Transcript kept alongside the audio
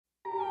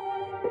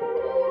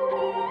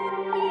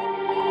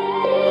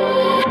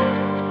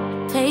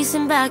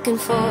pacing back and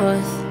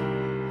forth.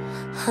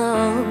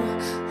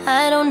 Oh,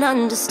 I don't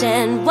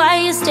understand why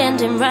you're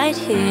standing right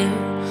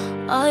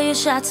here. All your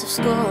shots have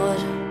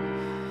scored.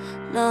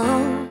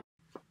 No.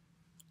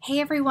 Hey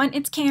everyone,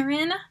 it's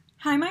Karen.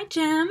 Hi my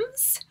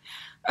gems.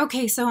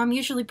 Okay, so I'm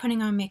usually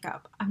putting on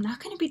makeup. I'm not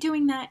going to be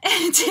doing that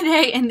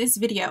today in this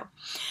video.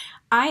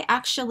 I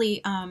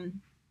actually,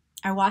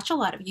 I watch a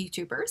lot of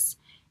YouTubers,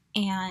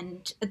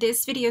 and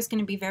this video is going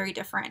to be very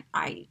different.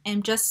 I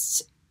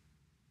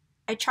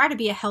try to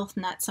be a health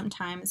nut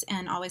sometimes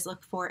and always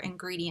look for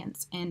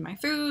ingredients in my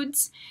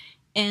foods,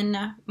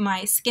 in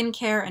my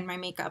skincare and my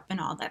makeup and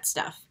all that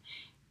stuff.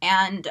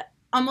 And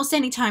almost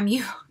anytime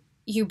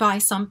you buy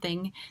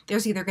something,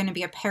 there's either going to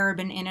be a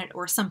paraben in it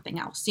or something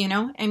else, you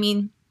know? I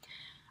mean,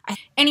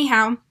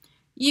 anyhow,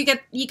 you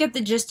get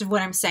the gist of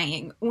what I'm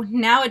saying.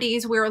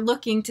 Nowadays, we're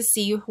looking to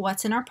see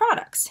what's in our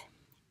products.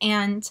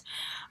 And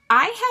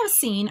I have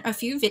seen a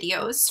few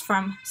videos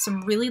from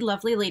some really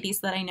lovely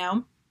ladies that I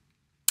know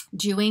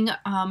doing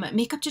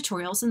makeup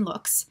tutorials and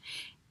looks,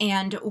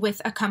 and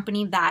with a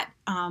company that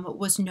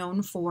was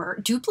known for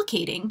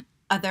duplicating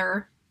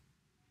other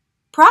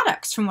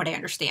products, from what I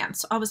understand.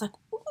 So I was like,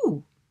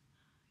 ooh,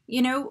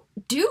 you know,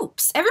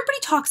 dupes. Everybody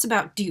talks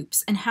about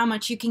dupes and how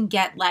much you can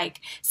get, like,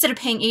 instead of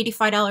paying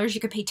 $85,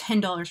 you could pay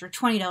 $10 or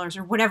 $20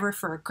 or whatever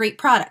for a great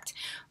product.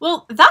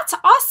 Well, that's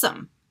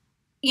awesome.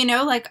 You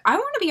know, like, I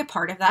want to be a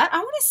part of that. I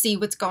want to see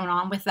what's going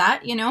on with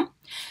that, you know?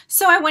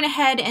 So I went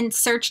ahead and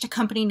searched a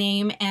company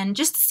name and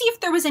just to see if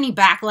there was any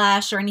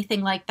backlash or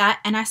anything like that.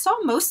 And I saw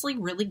mostly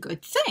really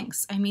good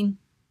things. I mean,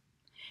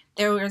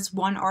 there was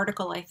one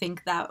article, I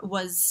think, that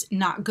was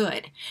not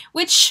good,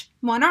 which,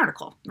 one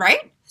article,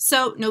 right?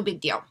 So no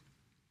big deal.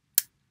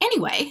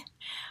 Anyway,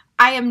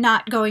 I am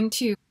not going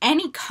to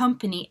any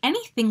company,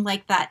 anything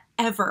like that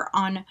ever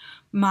on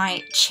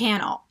my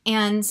channel.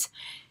 And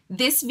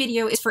this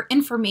video is for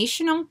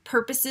informational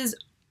purposes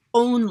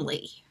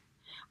only.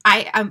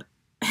 I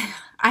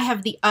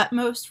have the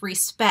utmost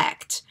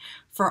respect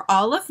for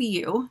all of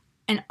you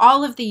and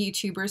all of the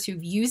YouTubers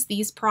who've used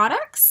these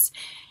products.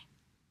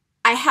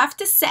 I have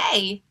to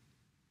say,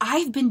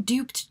 I've been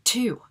duped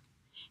too.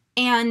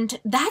 And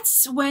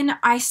that's when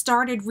I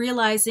started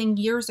realizing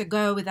years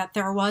ago that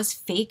there was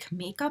fake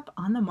makeup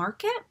on the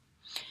market.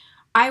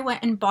 I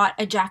went and bought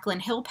a Jaclyn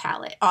Hill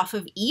palette off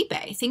of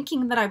eBay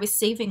thinking that I was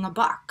saving a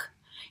buck,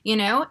 you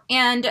know?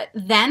 And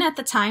then at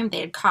the time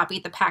they had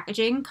copied the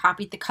packaging,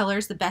 copied the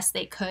colors the best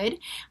they could.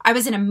 I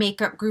was in a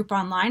makeup group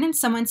online and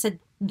someone said,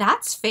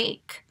 that's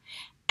fake.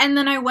 And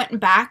then I went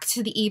back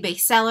to the eBay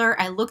seller.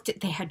 I looked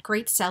at, they had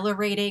great seller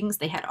ratings.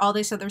 They had all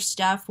this other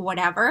stuff,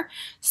 whatever.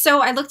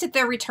 So I looked at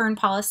their return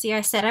policy.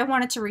 I said I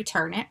wanted to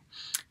return it.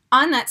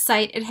 On that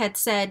site, it had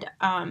said,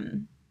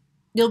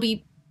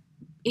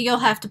 you'll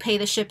have to pay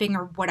the shipping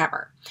or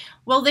whatever.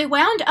 Well, they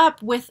wound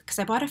up with, because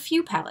I bought a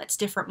few palettes,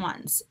 different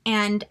ones.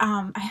 And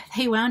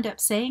they wound up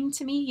saying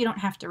to me, you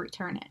don't have to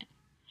return it.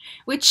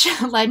 Which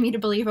led me to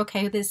believe,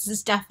 okay, this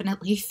is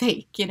definitely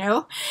fake, you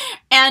know?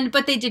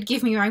 But they did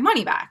give me my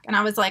money back. And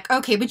I was like,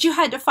 okay, but you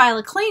had to file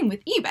a claim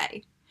with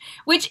eBay,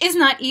 which is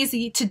not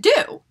easy to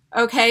do,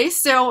 okay?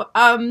 So,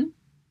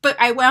 but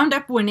I wound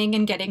up winning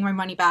and getting my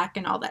money back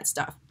and all that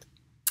stuff.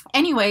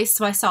 Anyway,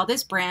 so I saw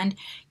this brand,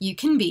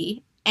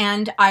 Ucanbe,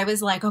 and I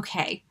was like,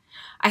 okay.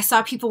 I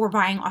saw people were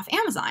buying off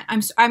Amazon.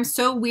 I'm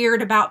so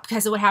weird about,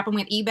 because of what happened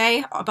with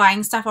eBay,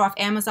 buying stuff off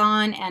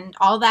Amazon and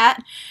all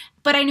that.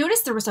 But I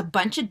noticed there was a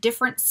bunch of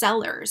different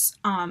sellers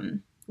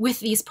with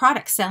these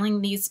products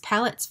selling these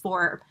palettes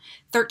for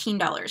 $13,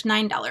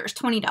 $9,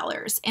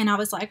 $20. And I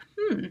was like,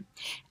 And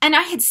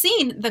I had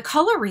seen the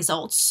color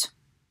results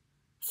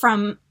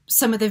from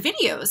some of the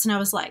videos. And I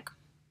was like,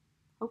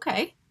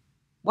 okay,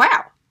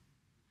 wow.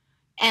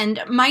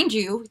 And mind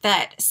you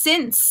that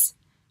since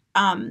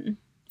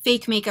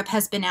fake makeup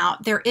has been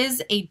out, there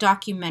is a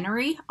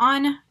documentary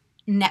on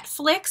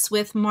Netflix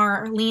with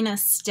Marlena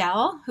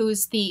Stell,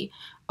 who's the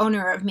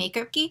owner of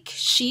Makeup Geek.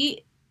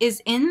 She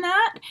is in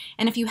that,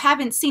 and if you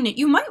haven't seen it,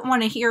 you might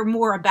want to hear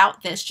more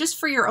about this just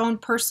for your own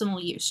personal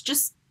use,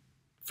 just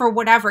for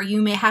whatever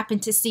you may happen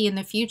to see in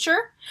the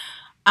future.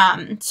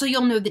 So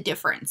you'll know the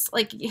difference.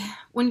 Like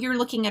when you're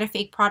looking at a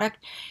fake product,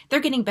 they're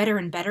getting better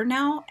and better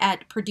now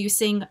at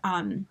producing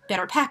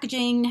better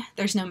packaging.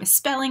 There's no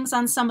misspellings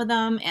on some of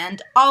them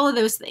and all of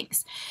those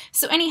things.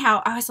 So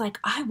anyhow, I was like,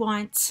 I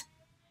want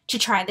to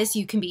try this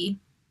Ucanbe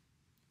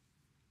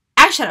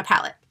eyeshadow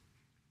palette.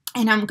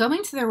 And I'm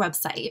going to their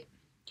website.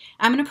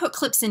 I'm going to put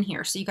clips in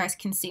here so you guys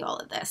can see all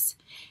of this.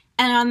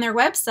 And on their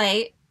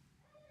website,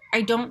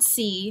 I don't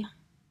see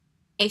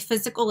a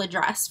physical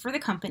address for the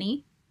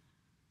company.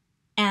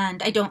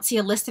 And I don't see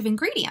a list of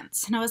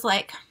ingredients. And I was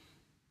like,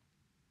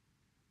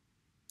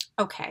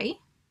 okay,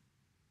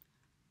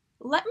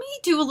 let me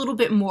do a little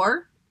bit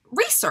more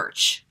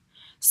research.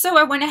 So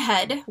I went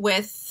ahead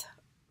with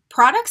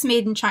products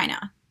made in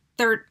China.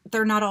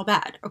 They're not all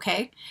bad,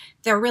 okay?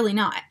 They're really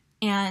not.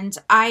 And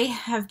I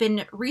have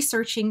been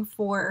researching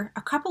for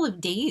a couple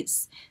of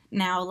days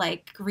now,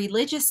 like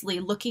religiously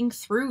looking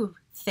through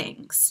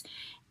things.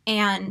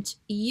 And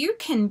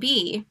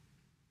Ucanbe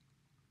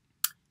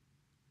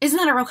is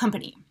not a real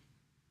company.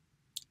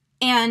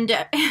 And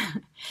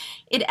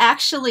it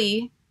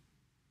actually,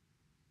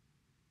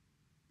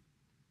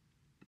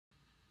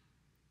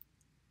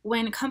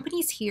 when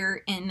companies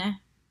here in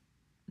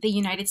the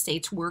United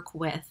States work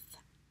with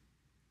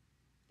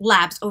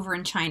labs over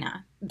in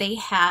China, they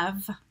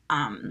have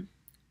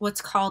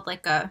what's called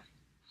like a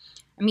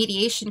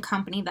mediation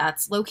company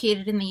that's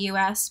located in the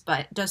US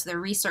but does their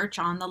research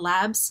on the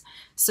labs.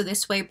 So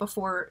this way,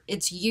 before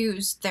it's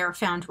used, they're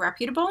found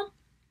reputable.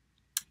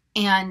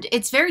 And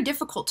it's very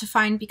difficult to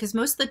find, because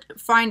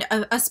find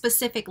a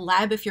specific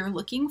lab if you're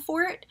looking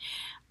for it.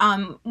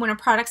 When a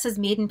product says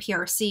made in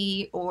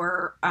PRC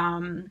or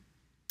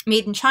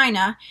made in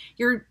China,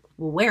 you're,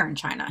 well, where in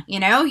China? You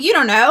know, you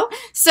don't know.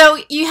 So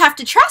you have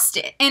to trust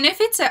it. And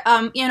if it's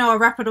a, you know, a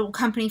reputable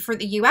company for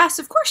the US,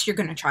 of course you're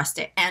going to trust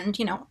it. And,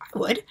 you know, I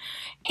would.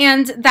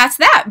 And that's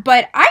that.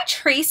 But I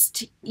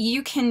traced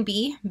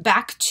Ucanbe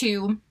back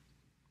to,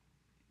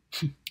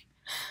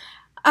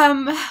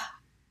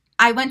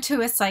 I went to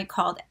a site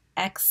called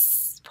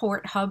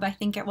ExportHub, I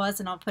think it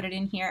was, and I'll put it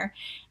in here.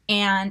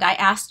 And I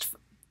asked,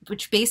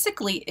 which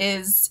basically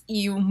is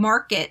you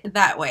market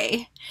that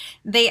way.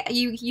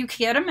 You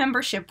get a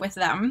membership with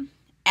them,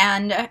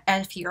 and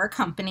if you're a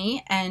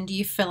company, and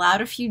you fill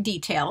out a few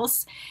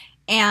details,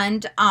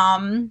 and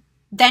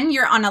then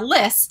you're on a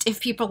list if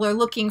people are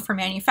looking for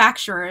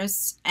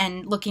manufacturers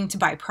and looking to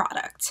buy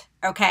product.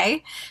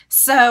 Okay,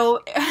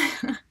 so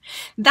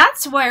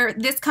that's where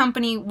this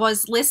company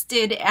was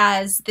listed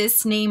as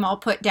this name I'll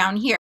put down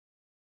here.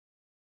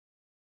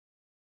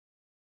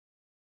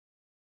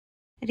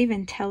 It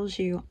even tells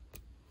you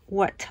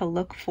what to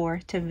look for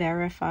to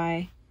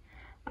verify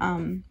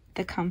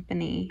the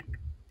company.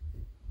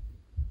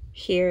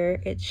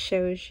 Here it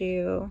shows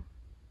you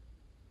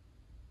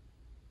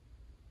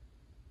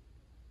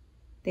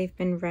they've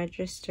been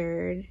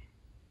registered.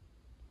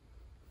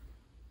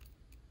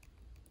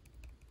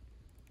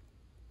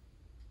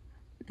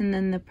 And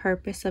then the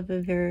purpose of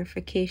a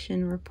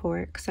verification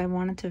report, because I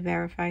wanted to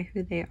verify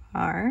who they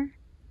are.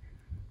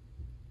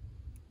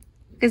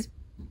 Because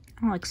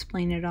I'll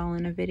explain it all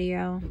in a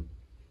video.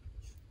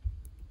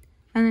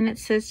 And then it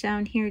says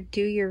down here,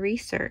 do your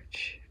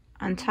research.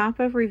 On top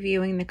of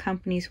reviewing the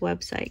company's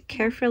website,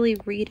 carefully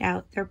read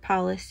out their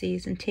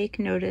policies and take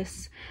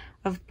notice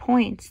of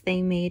points they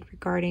made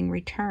regarding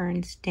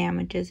returns,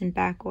 damages, and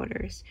back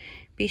orders.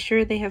 Be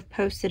sure they have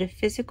posted a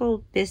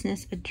physical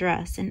business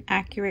address and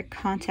accurate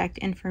contact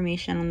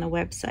information on the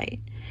website.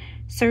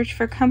 Search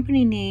for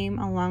company name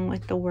along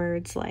with the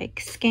words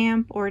like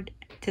scam or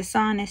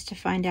dishonest to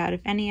find out if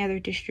any other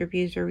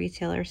distributors or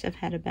retailers have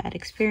had a bad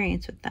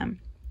experience with them.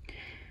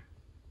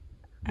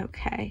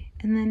 Okay,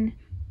 and then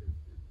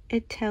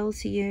it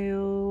tells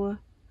you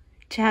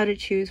how to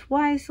choose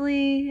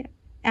wisely.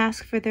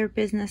 Ask for their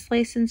business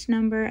license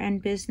number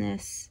and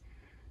business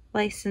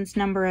license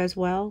number as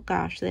well.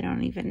 Gosh, they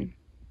don't even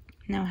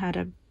know how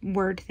to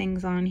word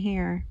things on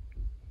here.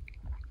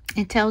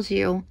 It tells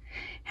you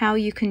how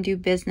you can do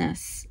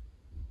business.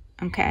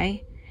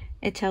 Okay,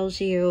 it tells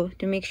you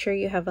to make sure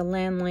you have a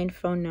landline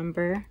phone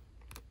number.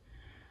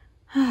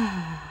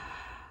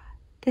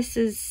 This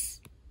is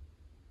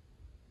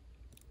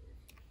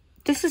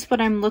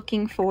what I'm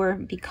looking for,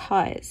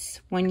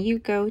 because when you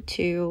go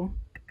to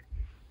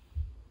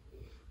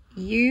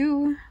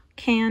Ucanbe,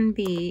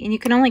 and you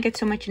can only get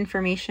so much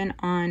information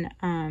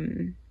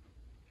on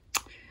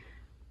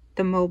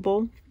the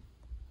mobile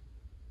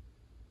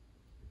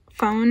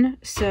phone,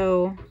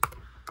 so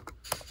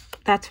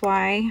that's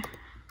why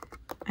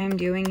I'm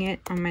doing it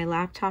on my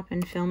laptop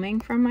and filming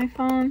from my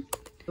phone.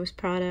 Those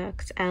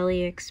products,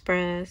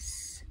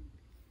 AliExpress.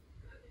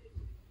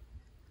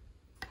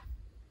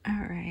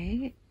 All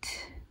right.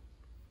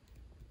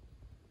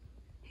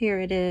 Here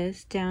it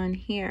is down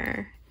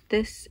here.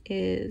 This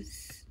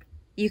is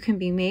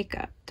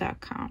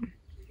ucanbemakeup.com.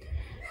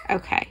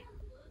 Okay.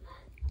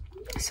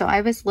 So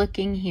I was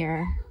looking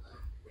here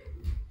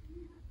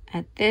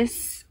at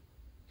this.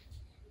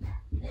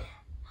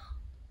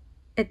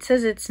 It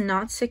says it's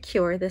not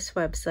secure, this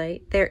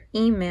website. Their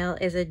email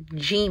is a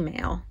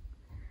Gmail.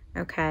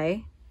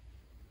 Okay.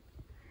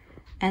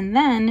 And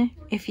then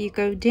if you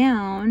go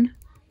down,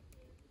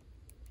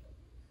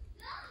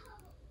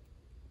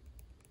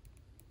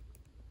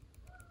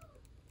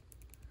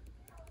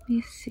 let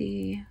me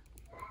see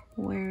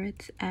where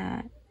it's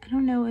at. I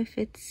don't know if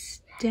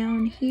it's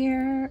down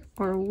here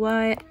or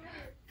what.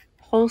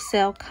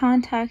 Wholesale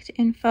contact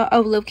info.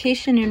 Oh,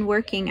 location and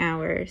working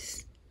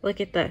hours.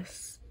 Look at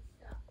this.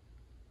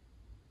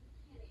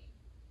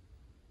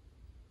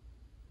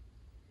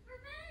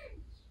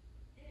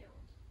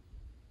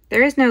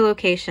 There is no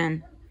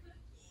location.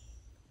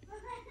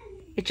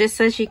 It just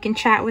says you can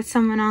chat with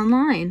someone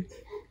online.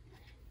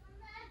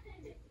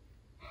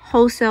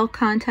 Wholesale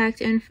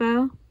contact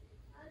info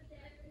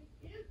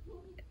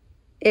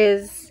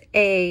is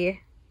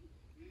a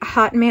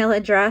Hotmail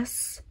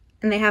address,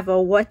 and they have a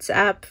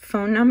WhatsApp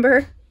phone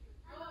number.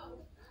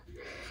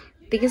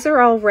 These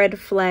are all red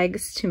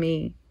flags to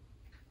me.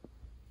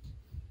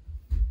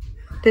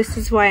 This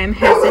is why I'm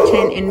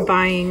hesitant in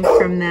buying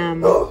from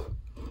them.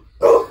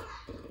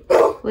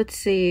 let's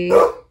see.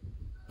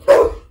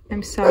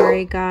 I'm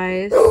sorry,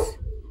 guys.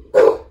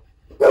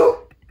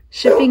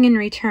 Shipping and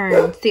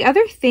returns. The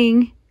other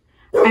thing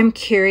I'm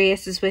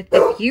curious is with,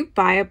 if you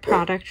buy a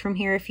product from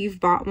here, if you've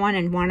bought one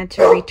and wanted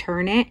to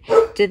return it,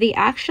 do they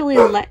actually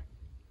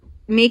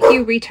make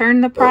you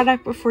return the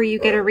product before you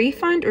get a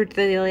refund, or do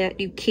they let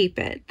you keep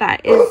it?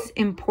 That is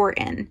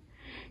important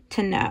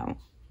to know.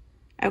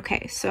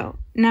 Okay, so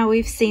now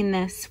we've seen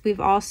this.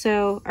 We've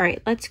also, all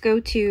right, let's go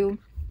to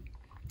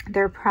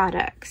their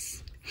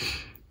products.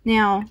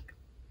 Now,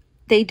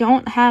 they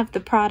don't have the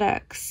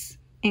products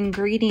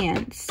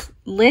ingredients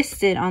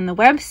listed on the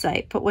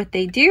website, but what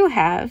they do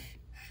have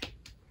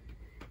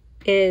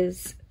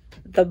is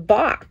the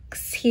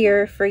box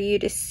here for you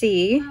to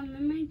see.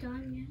 Am I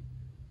done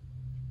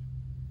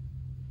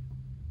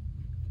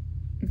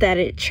yet? That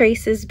it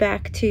traces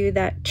back to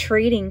that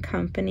trading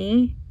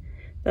company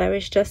that I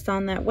was just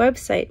on that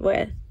website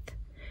with.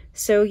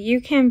 So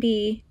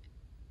Ucanbe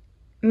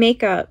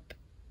Makeup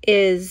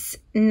is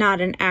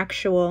not an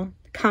actual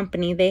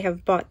company. They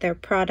have bought their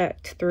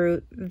product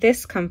through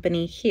this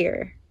company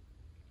here.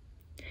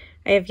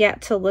 I have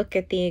yet to look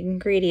at the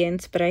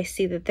ingredients, but I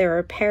see that there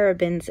are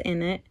parabens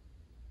in it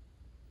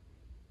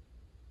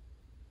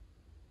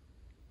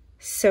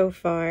so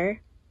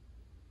far.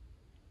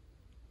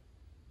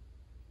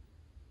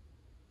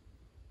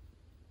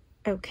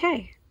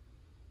 Okay.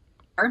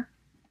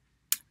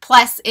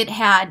 Plus, it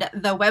had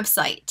the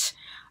website,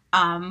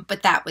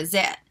 but that was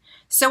it.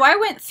 So I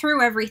went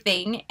through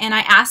everything and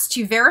I asked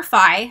to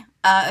verify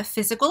a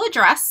physical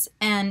address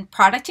and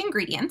product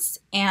ingredients,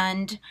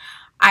 and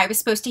I was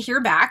supposed to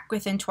hear back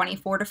within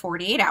 24 to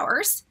 48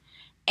 hours.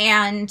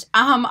 And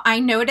I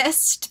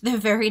noticed the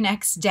very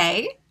next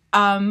day,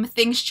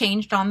 things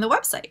changed on the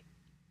website.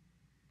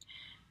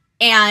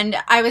 And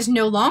I was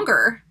no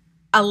longer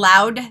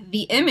allowed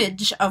the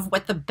image of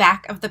what the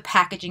back of the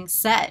packaging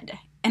said.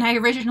 And I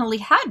originally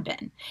had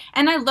been.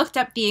 And I looked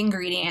up the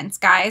ingredients,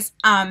 guys.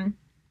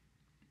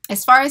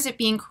 As far as it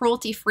being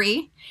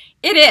cruelty-free,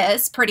 it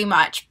is pretty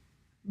much.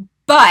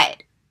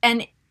 But,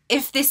 and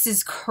if this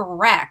is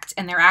correct,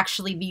 and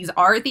these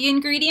are the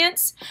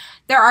ingredients,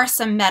 there are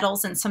some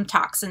metals and some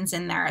toxins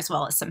in there, as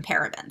well as some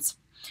parabens.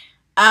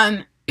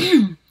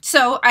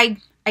 So I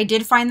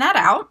did find that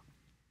out.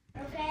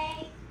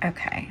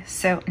 Okay,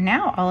 so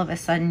now all of a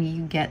sudden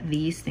you get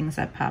these things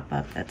that pop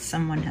up that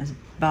someone has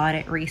bought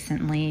it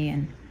recently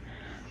and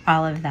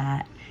all of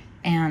that.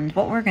 And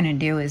what we're gonna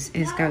do is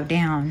go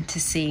down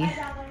to see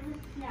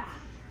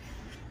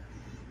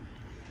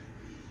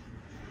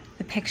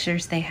the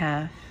pictures they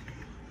have.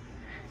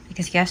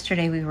 Because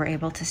yesterday we were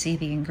able to see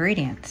the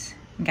ingredients.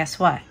 And guess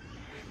what?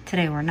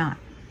 Today we're not.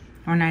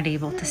 We're not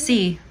able to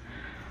see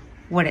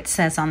what it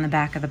says on the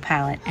back of the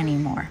palette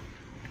anymore.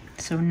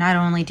 So not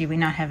only do we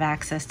not have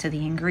access to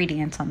the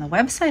ingredients on the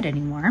website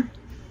anymore,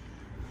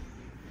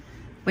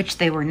 which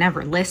they were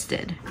never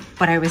listed,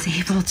 but I was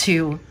able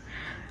to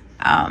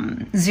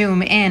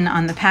zoom in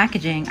on the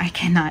packaging. I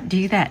cannot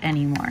do that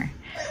anymore.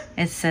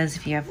 It says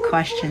if you have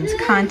questions,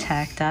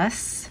 contact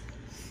us.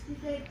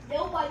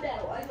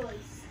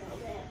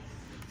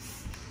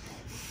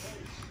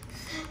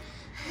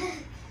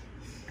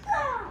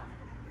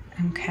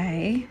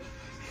 Okay,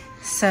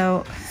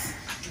 so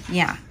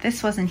yeah,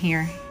 this wasn't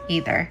here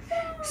either.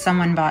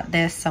 Someone bought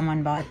this,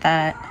 someone bought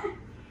that.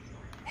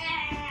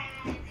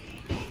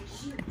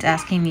 It's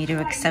asking me to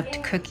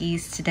accept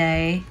cookies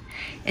today.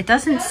 It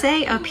doesn't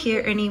say up here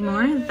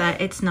anymore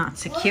that it's not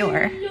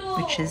secure,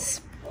 which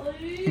is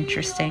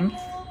interesting.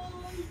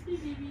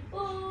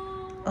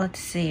 Let's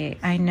see,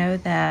 I know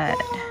that,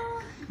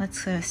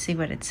 let's see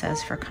what it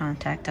says for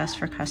contact us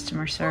for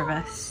customer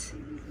service.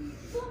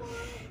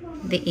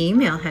 The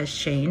email has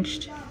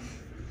changed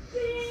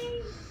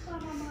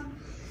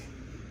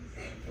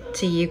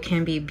to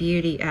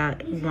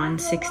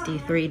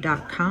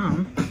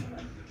ucanbebeauty@163.com.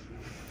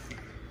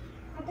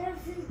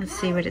 Let's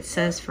see what it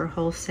says for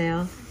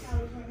wholesale.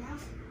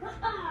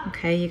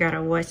 Okay, you got a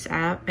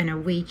WhatsApp and a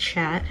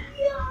WeChat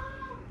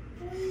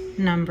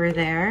number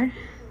there.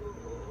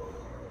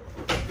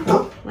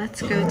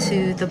 Let's go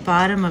to the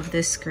bottom of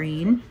this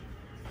screen.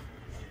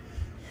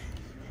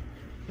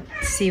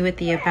 See what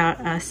the About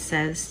Us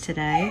says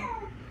today.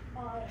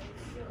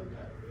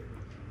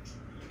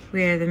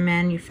 We are the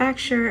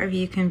manufacturer of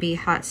Ucanbe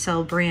Hot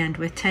Cell brand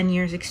with 10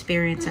 years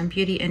experience in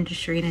beauty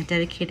industry and a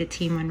dedicated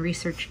team on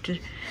research,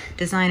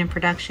 design, and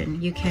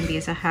production. Ucanbe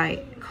is a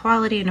high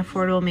quality and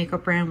affordable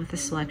makeup brand with a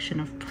selection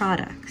of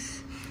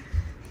products.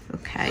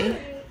 Okay.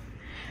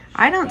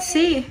 I don't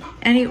see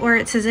anywhere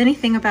it says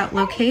anything about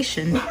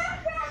location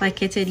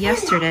like it did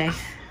yesterday.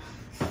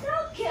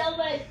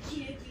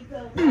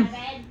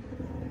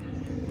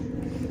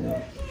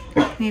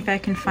 Maybe I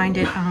can find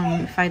it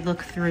if I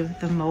look through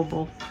the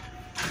mobile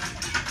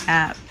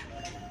app.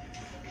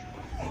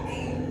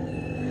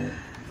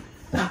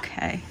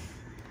 Okay.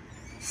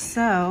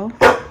 So,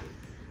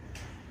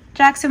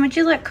 Jackson, would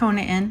you let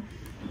Kona in?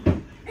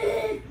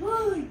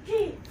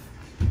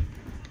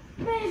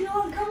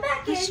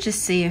 Let's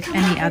just see if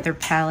any other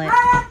palette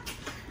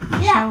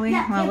Shall we?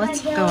 Well,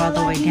 let's go all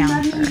the way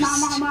down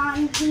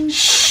first.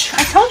 Shh!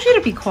 I told you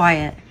to be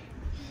quiet.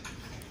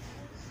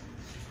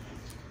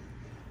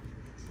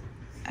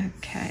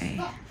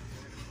 Okay.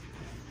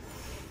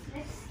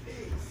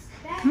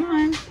 Come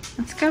on,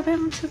 let's go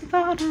down to the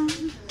bottom.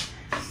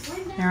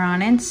 They're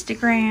on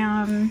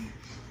Instagram.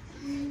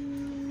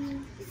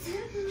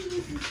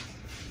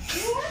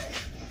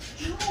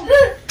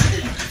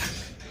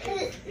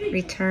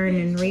 Return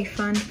and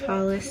refund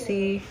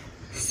policy.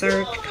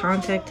 Search,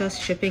 contact us,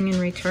 shipping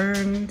and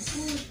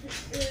returns.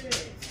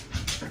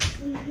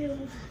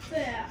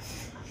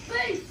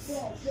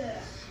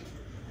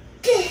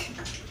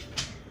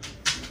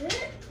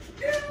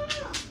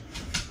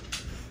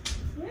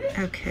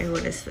 Okay,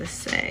 what does this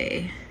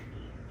say?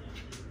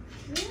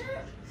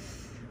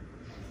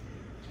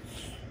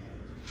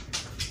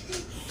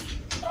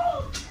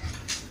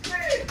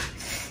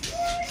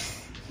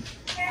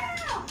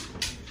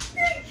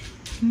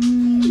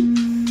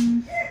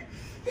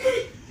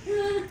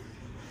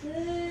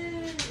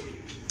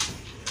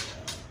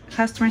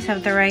 Customers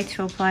have the right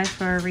to apply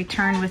for a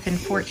return within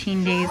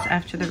 14 days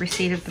after the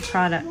receipt of the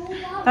product.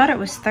 Thought it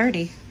was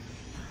 30.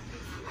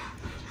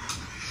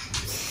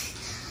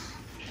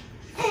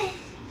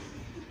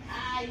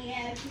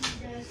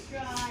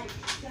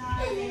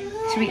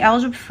 To be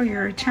eligible for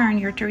your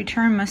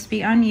return must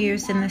be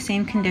unused in the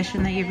same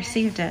condition that you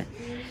received it.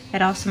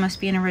 It also must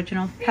be in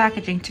original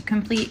packaging. To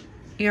complete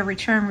your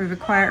return, we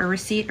require a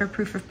receipt or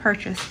proof of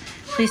purchase.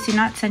 Please do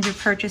not send your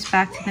purchase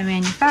back to the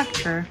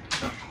manufacturer.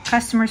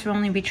 Customers will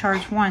only be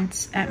charged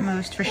once at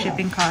most for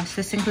shipping costs.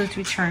 This includes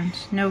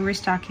returns. No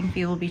restocking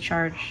fee will be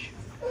charged.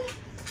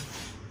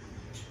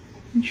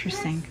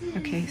 Interesting.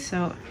 Okay,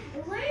 so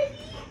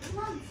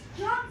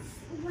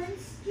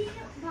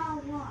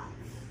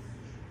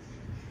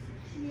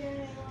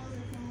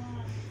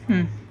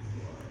I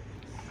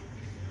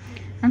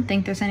don't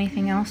think there's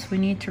anything else we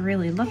need to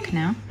really look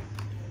now.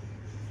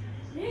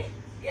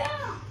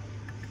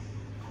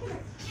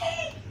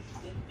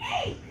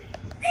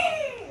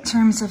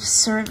 Terms of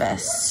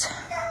service.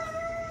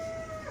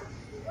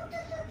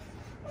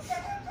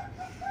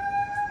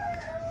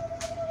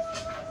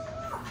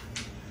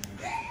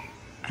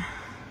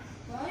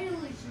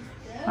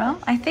 Well,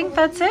 I think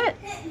that's it.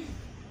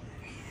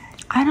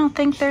 I don't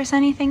think there's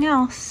anything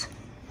else.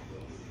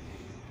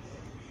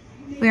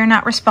 We are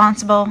not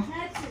responsible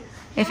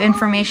if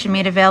information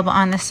made available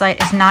on this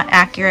site is not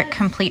accurate,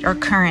 complete, or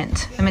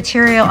current. The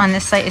material on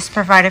this site is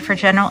provided for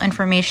general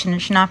information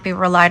and should not be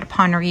relied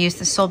upon or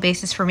used as sole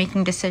basis for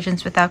making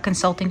decisions without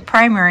consulting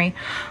primary,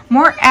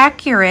 more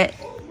accurate,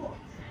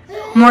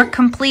 more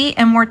complete,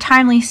 and more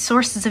timely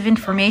sources of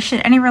information.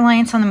 Any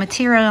reliance on the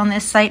material on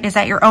this site is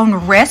at your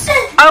own risk.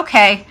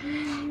 Okay,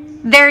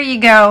 there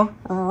you go,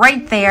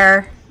 right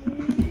there.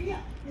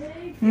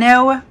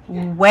 No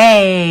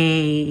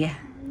way.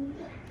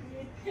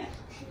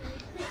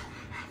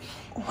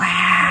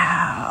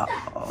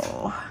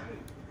 Wow.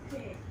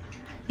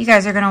 You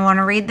guys are going to want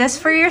to read this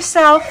for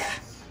yourself.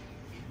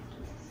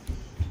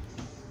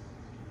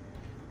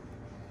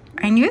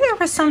 I knew there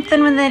was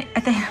something when they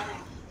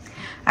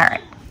all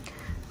right.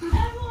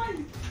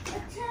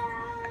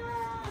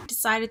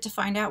 Decided to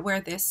find out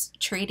where this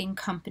trading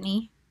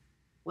company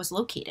was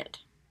located.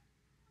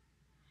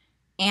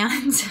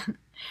 And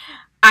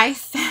I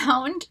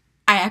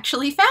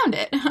actually found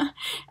it.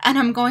 And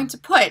I'm going to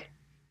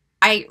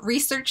I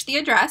researched the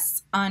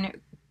address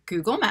on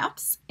Google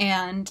Maps,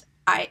 and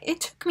it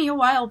took me a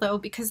while though,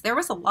 because there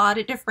was a lot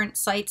of different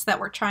sites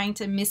that were trying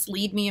to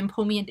mislead me and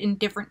pull me in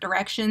different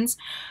directions.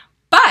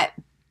 But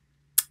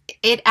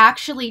it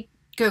actually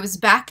goes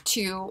back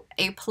to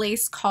a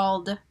place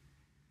called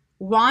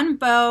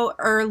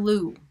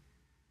Wanbo-Erlu,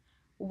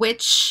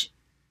 which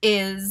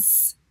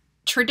is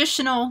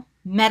traditional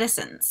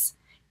medicines.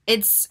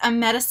 It's a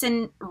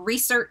medicine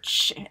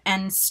research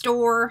and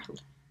store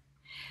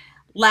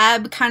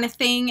lab kind of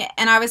thing.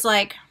 And I was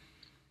like,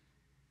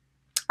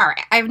 all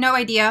right, I have no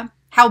idea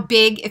how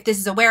big, if this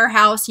is a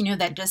warehouse, you know,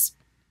 that just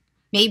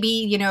maybe,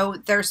 you know,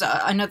 there's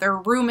another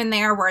room in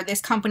there where this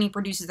company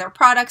produces their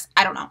products.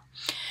 I don't know.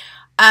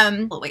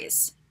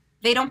 Always,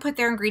 they don't put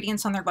their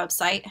ingredients on their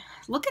website.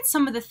 Look at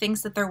some of the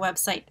things that their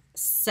website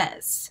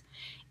says.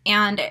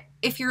 And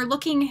if you're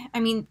looking,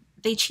 I mean,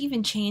 they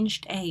even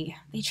changed a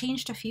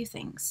few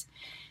things.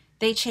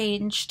 They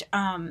changed,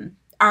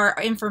 our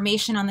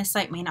information on this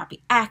site may not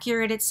be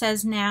accurate, it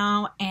says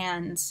now,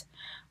 and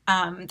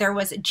there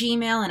was a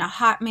Gmail and a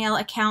Hotmail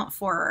account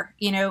for,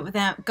 you know,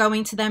 them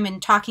going to them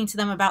and talking to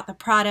them about the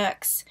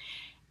products,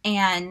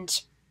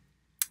 and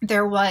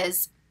there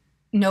was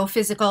no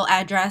physical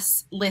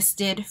address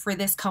listed for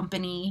this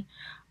company.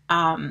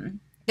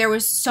 There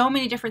was so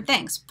many different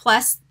things.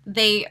 Plus,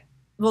 they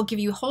will give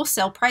you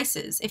wholesale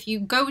prices. If you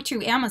go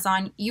to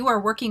Amazon, you are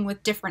working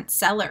with different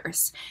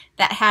sellers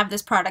that have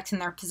this product in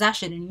their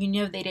possession, and you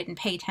know they didn't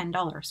pay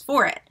 $10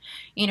 for it.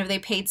 You know, they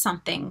paid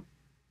something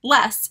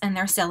less and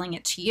they're selling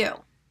it to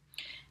you.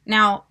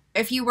 Now,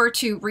 if you were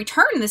to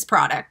return this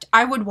product,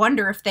 I would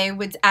wonder if they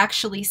would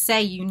actually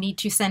say you need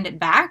to send it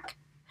back,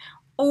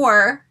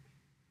 or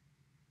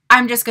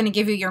I'm just going to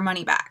give you your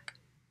money back.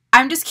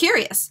 I'm just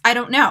curious. I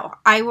don't know.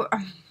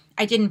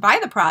 I didn't buy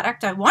the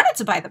product. I wanted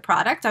to buy the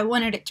product. I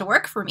wanted it to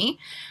work for me,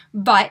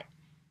 but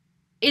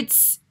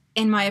it's,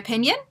 in my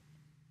opinion,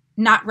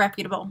 not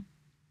reputable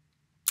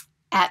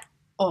at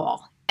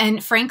all.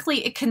 And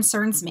frankly, it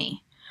concerns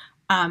me.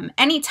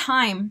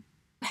 Anytime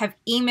you have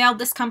emailed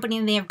this company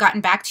and they have gotten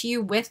back to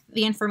you with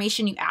the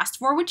information you asked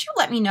for, would you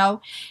let me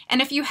know?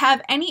 And if you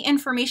have any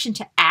information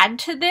to add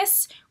to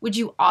this, would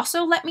you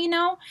also let me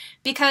know?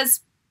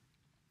 Because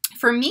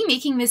for me,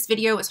 making this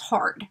video is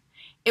hard.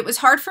 It was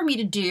hard for me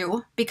to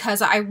do because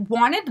I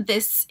wanted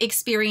this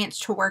experience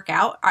to work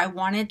out. I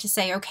wanted to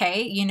say,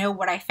 okay, you know,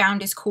 what I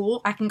found is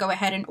cool. I can go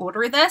ahead and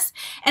order this.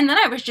 And then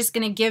I was just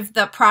going to give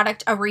the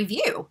product a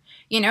review.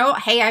 You know,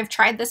 hey, I've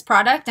tried this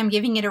product. I'm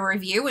giving it a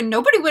review, and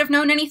nobody would have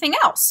known anything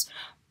else.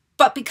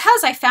 But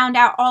because I found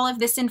out all of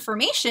this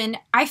information,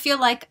 I feel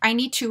like I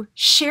need to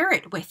share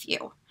it with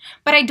you.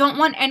 But I don't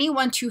want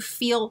anyone to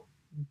feel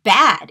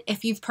bad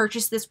if you've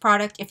purchased this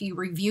product, if you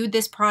reviewed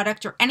this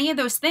product, or any of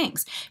those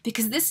things,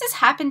 because this has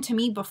happened to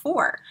me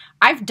before.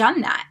 I've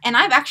done that, and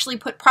I've actually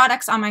put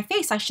products on my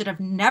face I should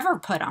have never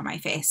put on my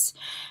face.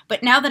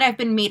 But now that I've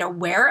been made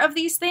aware of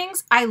these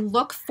things, I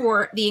look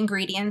for the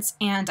ingredients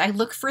and I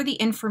look for the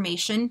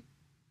information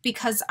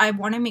because I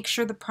want to make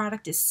sure the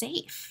product is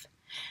safe.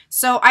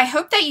 So I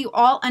hope that you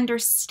all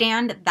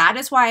understand that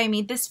is why I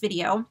made this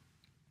video.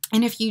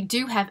 And if you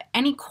do have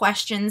any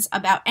questions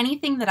about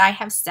anything that I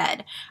have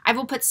said, I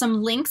will put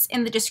some links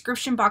in the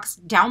description box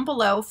down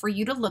below for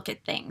you to look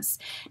at things.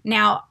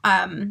 Now,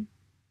 I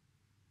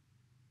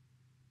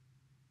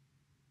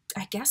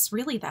guess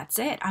really that's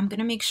it. I'm going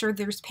to make sure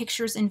there's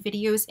pictures and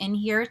videos in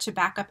here to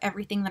back up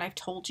everything that I've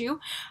told you.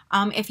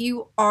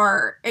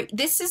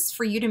 This is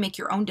for you to make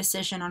your own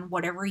decision on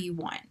whatever you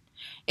want.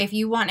 If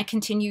you want to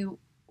continue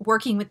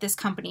working with this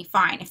company,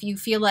 fine. If you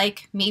feel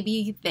like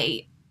maybe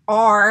they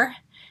are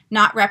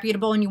not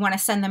reputable and you want to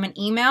send them an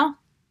email,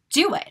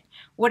 do it.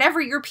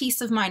 Whatever your peace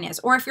of mind is.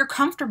 Or if you're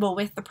comfortable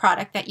with the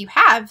product that you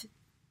have,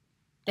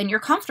 then you're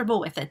comfortable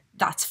with it.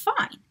 That's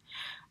fine.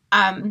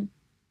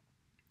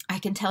 I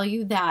can tell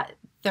you that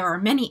there are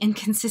many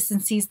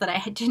inconsistencies that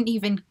I didn't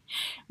even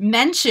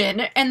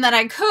mention and that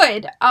I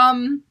could.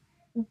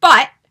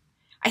 But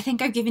I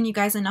think I've given you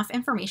guys enough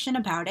information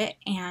about it,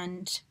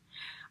 and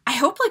I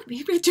hope like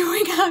maybe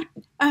doing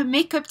a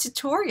makeup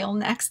tutorial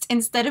next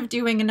instead of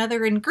doing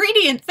another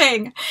ingredient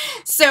thing.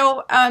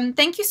 So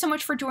thank you so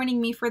much for joining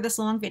me for this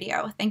long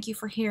video. Thank you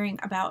for hearing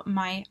about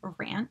my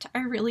rant. I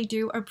really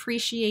do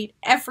appreciate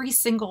every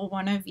single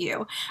one of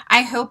you.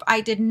 I hope I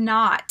did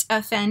not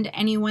offend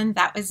anyone.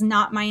 That was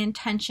not my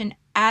intention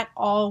at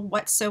all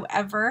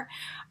whatsoever.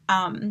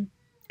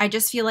 I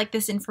just feel like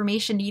this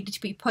information needed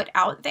to be put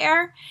out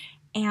there,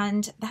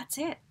 and that's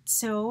it.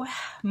 So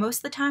most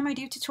of the time I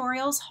do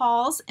tutorials,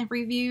 hauls, and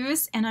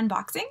reviews and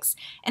unboxings.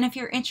 And if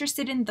you're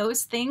interested in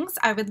those things,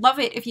 I would love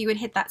it if you would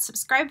hit that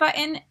subscribe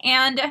button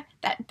and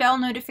that bell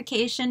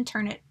notification,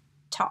 turn it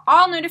to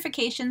all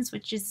notifications,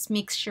 which just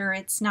makes sure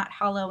it's not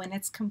hollow and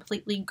it's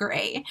completely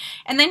gray.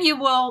 And then you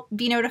will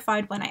be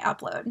notified when I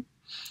upload.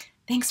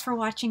 Thanks for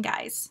watching,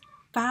 guys.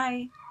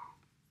 Bye.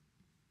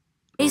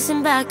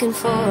 Racing back and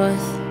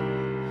forth.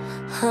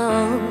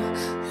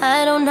 Oh,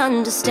 I don't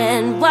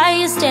understand why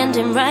you're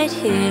standing right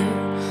here.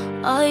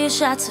 All your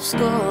shots have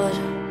scored.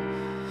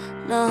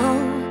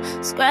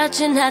 No,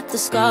 scratching at the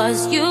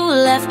scars you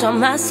left on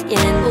my skin.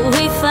 But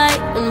we fight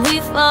and we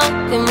fall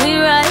and we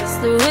rise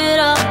through it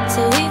all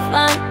till we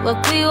find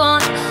what we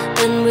want.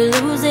 Then we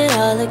lose it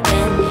all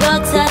again. Your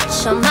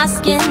touch on my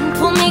skin,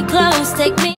 pull me close, take me